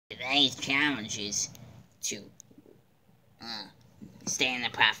eighth challenge is to stay in the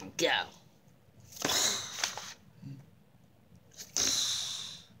path and go.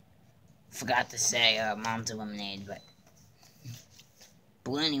 Forgot to say mom's eliminated, but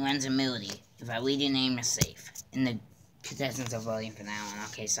Balloony runs immunity. If I read your name, you're safe. And the contestants are voting for that one.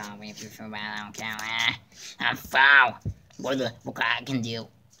 Okay, so if you feel bad, I don't care. I'm foul. What I can do?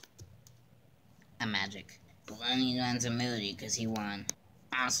 A magic. Balloony runs immunity because he won.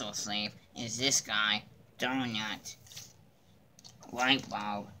 Also safe is this guy, donut, light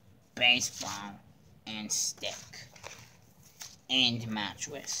bulb, baseball, and stick, and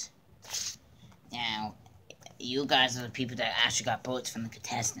mattress. Now, you guys are the people that actually got votes from the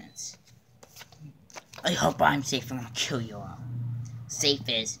contestants. I hope I'm safe. I'm gonna kill you all. Safe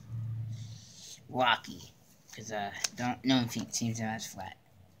is Rocky, because no one seems to have flat.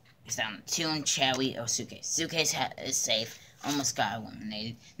 It's down to 2 and Cherry or Suitcase. Suitcase is safe. Almost got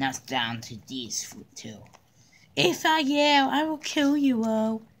eliminated. Now it's down to these 2. If I yell, I will kill you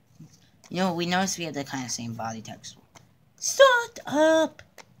all. You know, we noticed we have the kind of same body texture. Shut up!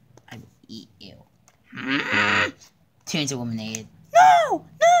 I will eat you. 2's eliminated. No! No!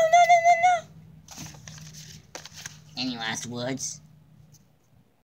 No! No! No! No! Any last words?